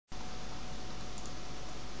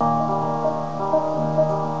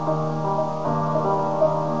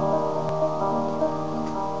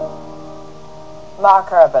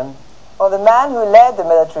Mark Urban. Well, the man who led the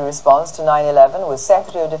military response to 9/11 was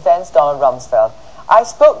Secretary of Defense Donald Rumsfeld. I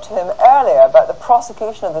spoke to him earlier about the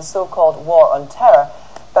prosecution of the so-called war on terror,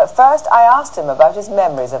 but first I asked him about his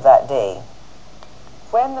memories of that day.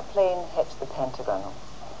 When the plane hit the Pentagon,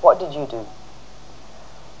 what did you do?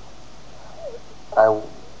 I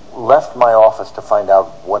left my office to find out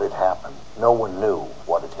what had happened. No one knew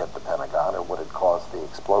what had hit the Pentagon or what had caused the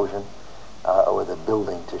explosion or the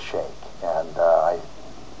building to shake. And I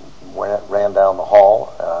ran down the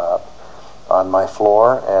hall on my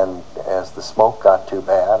floor, and as the smoke got too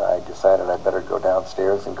bad, I decided I'd better go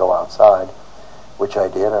downstairs and go outside, which I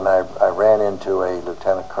did, and I ran into a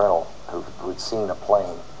lieutenant colonel who'd seen a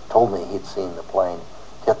plane, told me he'd seen the plane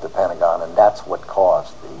hit the Pentagon, and that's what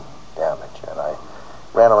caused the damage. And I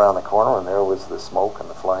ran around the corner, and there was the smoke and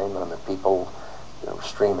the flame and the people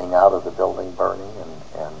streaming out of the building, burning,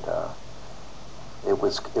 and it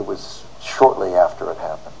was shortly after it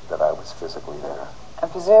happened that I was physically there.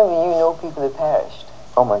 And presumably you know people who perished.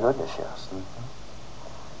 Oh my goodness, yes.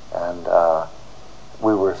 And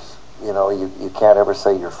we were, you can't ever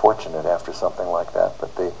say you're fortunate after something like that,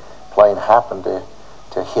 but the plane happened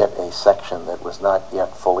to hit a section that was not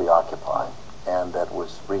yet fully occupied and that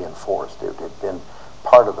was reinforced. It had been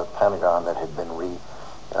part of the Pentagon that had been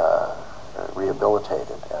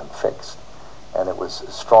rehabilitated and fixed, and it was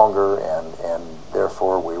stronger, and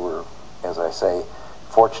therefore we were, as I say,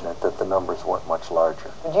 fortunate that the numbers weren't much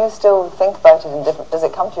larger. Would you still think about it in different, does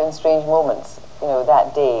it come to you in strange moments,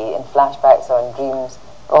 that day, in flashbacks or in dreams?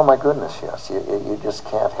 Oh my goodness, yes. You just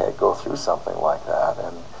can't go through something like that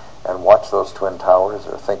and watch those Twin Towers,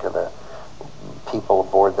 or think of the people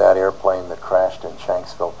aboard that airplane that crashed in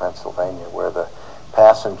Shanksville, Pennsylvania, where the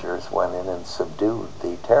passengers went in and subdued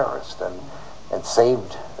the terrorists and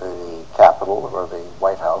saved the Capitol or the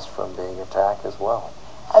White House from being attacked as well.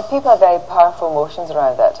 And people have very powerful emotions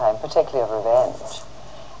around that time, particularly of revenge.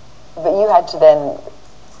 But you had to then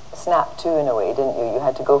snap to, in a way, didn't you? You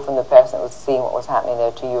had to go from the person that was seeing what was happening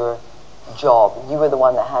there to your job. You were the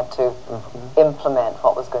one that had to implement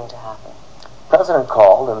what was going to happen. The president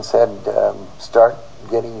called and said, start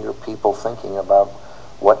getting your people thinking about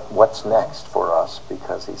what's next for us,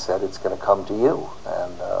 because he said it's going to come to you.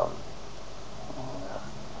 And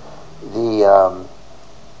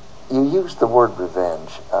you used the word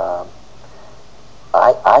revenge.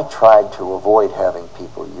 I tried to avoid having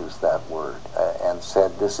people use that word and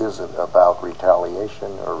said this isn't about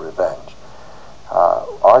retaliation or revenge.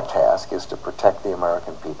 Our task is to protect the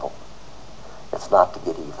American people. It's not to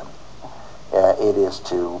get even. It is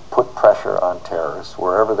to put pressure on terrorists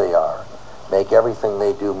wherever they are, make everything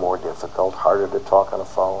they do more difficult, harder to talk on a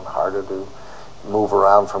phone, harder to move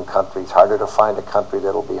around from countries, harder to find a country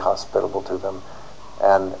that'll be hospitable to them,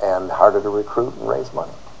 and harder to recruit and raise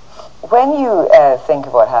money. When you think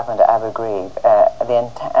of what happened at Abu Ghraib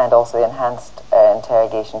and also the enhanced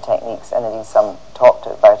interrogation techniques, and indeed some talked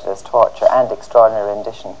about it as torture and extraordinary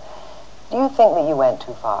rendition, do you think that you went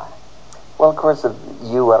too far? Well, of course, I don't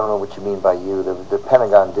know what you mean by you. The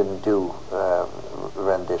Pentagon didn't do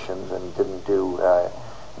renditions and didn't do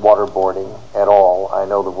waterboarding at all. I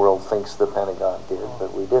know the world thinks the Pentagon did,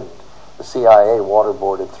 but we didn't. The CIA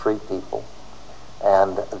waterboarded 3 people,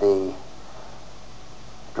 and the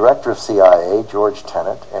director of CIA, George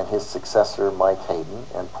Tenet, and his successor, Mike Hayden,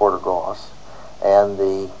 and Porter Goss, and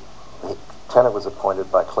the Tenet was appointed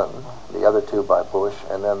by Clinton, the other 2 by Bush,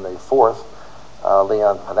 and then the 4th,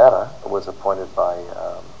 Leon Panetta, was appointed by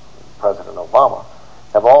President Obama,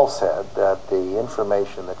 have all said that the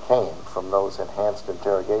information that came from those enhanced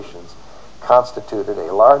interrogations constituted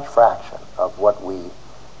a large fraction of what we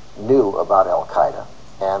knew about Al-Qaeda,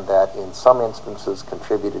 and that in some instances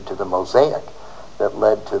contributed to the mosaic that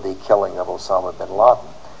led to the killing of Osama bin Laden.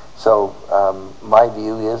 So my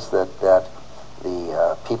view is that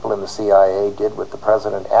the people in the CIA did what the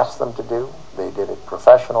president asked them to do. They did it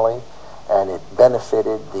professionally, and it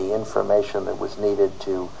benefited the information that was needed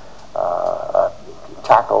to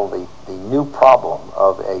tackle the new problem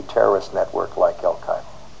of a terrorist network like Al-Qaeda.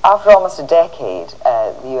 After almost a decade,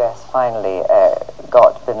 the U.S. finally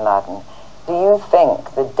got bin Laden. Do you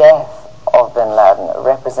think the death of bin Laden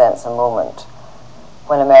represents a moment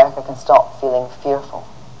when America can stop feeling fearful?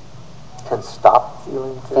 Can stop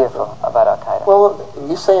feeling fearful about Al-Qaeda? Well,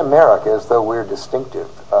 you say America as though we're distinctive.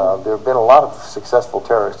 There have been a lot of successful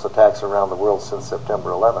terrorist attacks around the world since September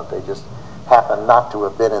 11th. They just happen not to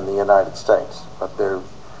have been in the United States, but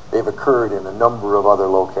they've occurred in a number of other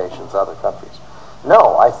locations, other countries.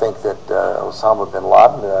 No, I think that Osama bin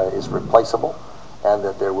Laden is replaceable, and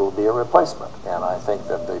that there will be a replacement. And I think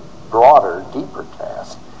that the broader, deeper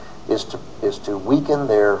task is to weaken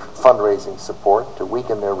their fundraising support, to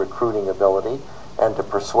weaken their recruiting ability, and to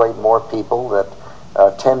persuade more people that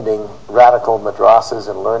attending radical madrasas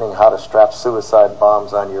and learning how to strap suicide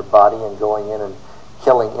bombs on your body and going in and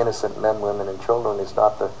killing innocent men, women, and children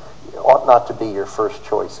ought not to be your first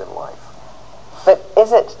choice in life. But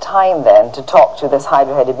is it time then to talk to this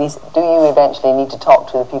hydra-headed beast? Do you eventually need to talk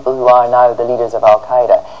to the people who are now the leaders of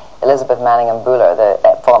Al-Qaeda? Elizabeth Manningham Buller,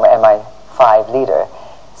 the former MI5 leader,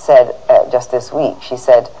 said just this week, she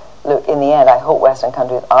said, look, in the end, I hope Western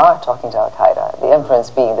countries are talking to Al-Qaeda. The inference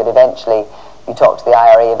being that eventually you talk to the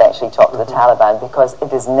IRA, eventually talk to the Taliban, because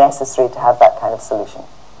it is necessary to have that kind of solution.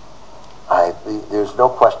 There's no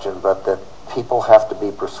question but that people have to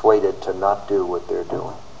be persuaded to not do what they're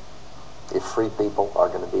doing. If free people are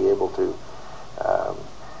going to be able to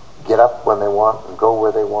get up when they want and go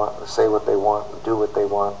where they want and say what they want and do what they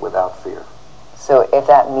want without fear. So if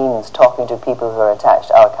that means talking to people who are attached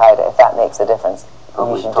to Al-Qaeda, if that makes a difference,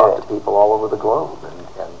 you should do it. We talk to people all over the globe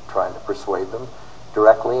and trying to persuade them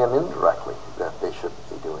directly and indirectly that they shouldn't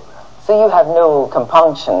be doing that. So you have no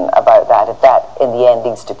compunction about that if that in the end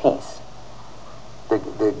leads to peace?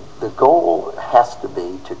 The goal has to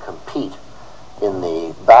be to compete in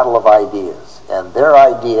the battle of ideas, and their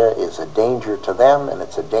idea is a danger to them and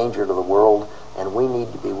it's a danger to the world, and we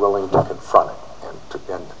need to be willing to confront it and to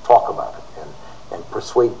talk about it and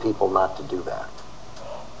persuade people not to do that.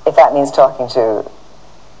 If that means talking to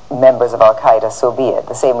members of Al-Qaeda, so be it.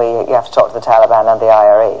 The same way you have to talk to the Taliban and the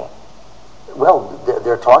IRA. Well,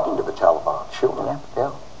 they're talking to the Taliban, sure.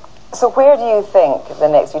 Yeah. So where do you think the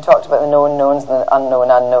next, you talked about the known knowns and the unknown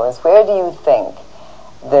unknowns, where do you think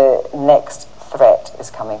the next threat is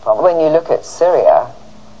coming from? When you look at Syria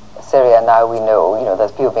now we know,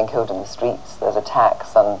 there's people being killed in the streets, there's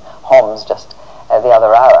attacks on Homs just the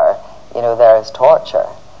other hour, there is torture.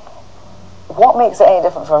 What makes it any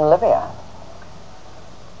different from Libya?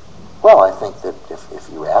 Well, I think that if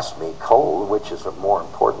you ask me cold, which is more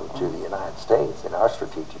important to the United States in our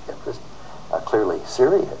strategic interest, clearly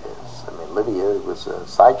Syria is. I mean, Libya was a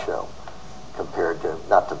sideshow compared to,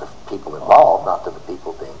 not to the people involved, not to the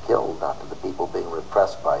people being killed, not to the people being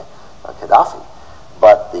repressed by Gaddafi,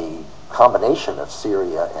 but the combination of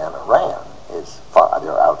Syria and Iran is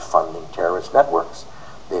they're out funding terrorist networks.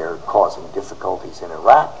 They're causing difficulties in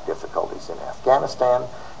Iraq, difficulties in Afghanistan.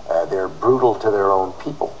 They're brutal to their own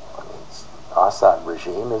people. I mean, Assad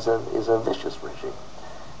regime is a vicious regime.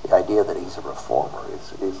 The idea that he's a reformer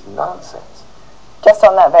is nonsense. Just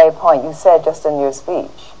on that very point, you said just in your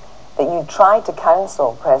speech that you tried to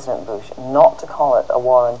counsel President Bush not to call it a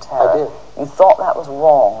war on terror. I did. You thought that was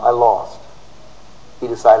wrong. I lost. He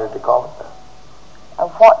decided to call it that.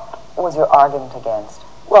 And what was your argument against?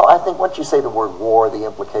 Well, I think once you say the word war, the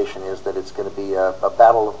implication is that it's going to be a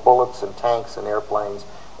battle of bullets and tanks and airplanes.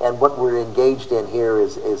 And what we're engaged in here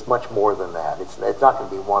is much more than that. It's not going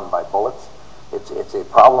to be won by bullets. It's a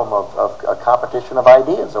problem of a competition of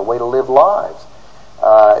ideas, a way to live lives.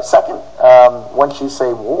 Second, once you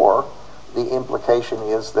say war, the implication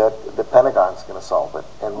is that the Pentagon's going to solve it.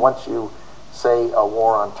 And once you say a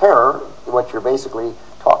war on terror, what you're basically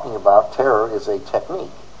talking about, terror is a technique.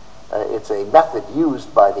 It's a method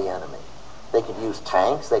used by the enemy. They could use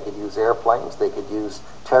tanks, they could use airplanes, they could use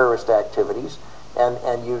terrorist activities,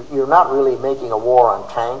 and you're not really making a war on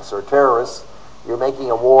tanks or terrorists. You're making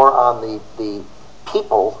a war on the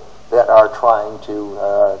people that are trying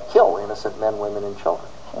to kill innocent men, women, and children.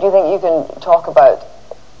 Do you think you can talk about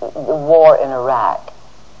the war in Iraq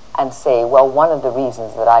and say, well, one of the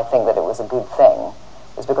reasons that I think that it was a good thing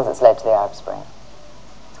is because it's led to the Arab Spring?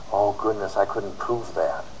 Oh, goodness, I couldn't prove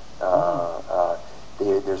that.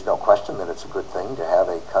 There's no question that it's a good thing to have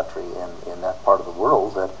a country in that part of the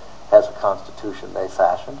world that has a constitution they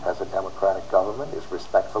fashioned, has a democratic government, is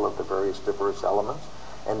respectful of the various diverse elements,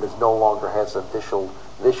 and no longer has a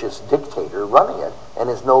vicious dictator running it, and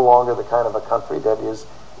is no longer the kind of a country that is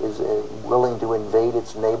willing to invade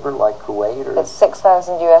its neighbor like Kuwait. Or it's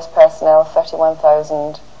 6,000 U.S. personnel,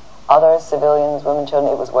 31,000 others, civilians, women,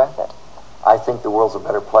 children. It was worth it. I think the world's a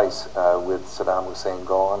better place with Saddam Hussein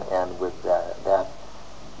gone and with that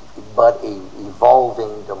but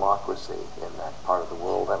evolving democracy in that part of the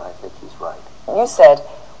world, and I think he's right. You said,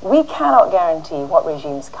 we cannot guarantee what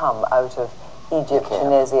regimes come out of Egypt,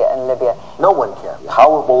 Tunisia, and Libya. No one can.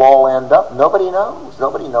 How it will all end up, nobody knows.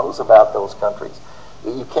 Nobody knows about those countries.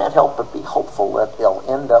 You can't help but be hopeful that they'll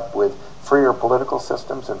end up with freer political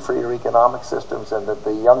systems and freer economic systems, and that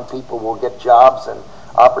the young people will get jobs and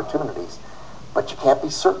opportunities. But you can't be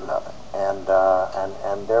certain of it,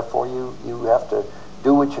 and therefore you have to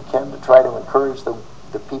do what you can to try to encourage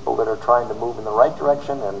the people that are trying to move in the right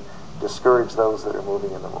direction, and discourage those that are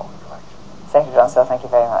moving in the wrong direction. Secretary Rumsfeld, thank you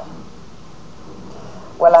very much.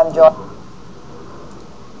 Well, I'm joined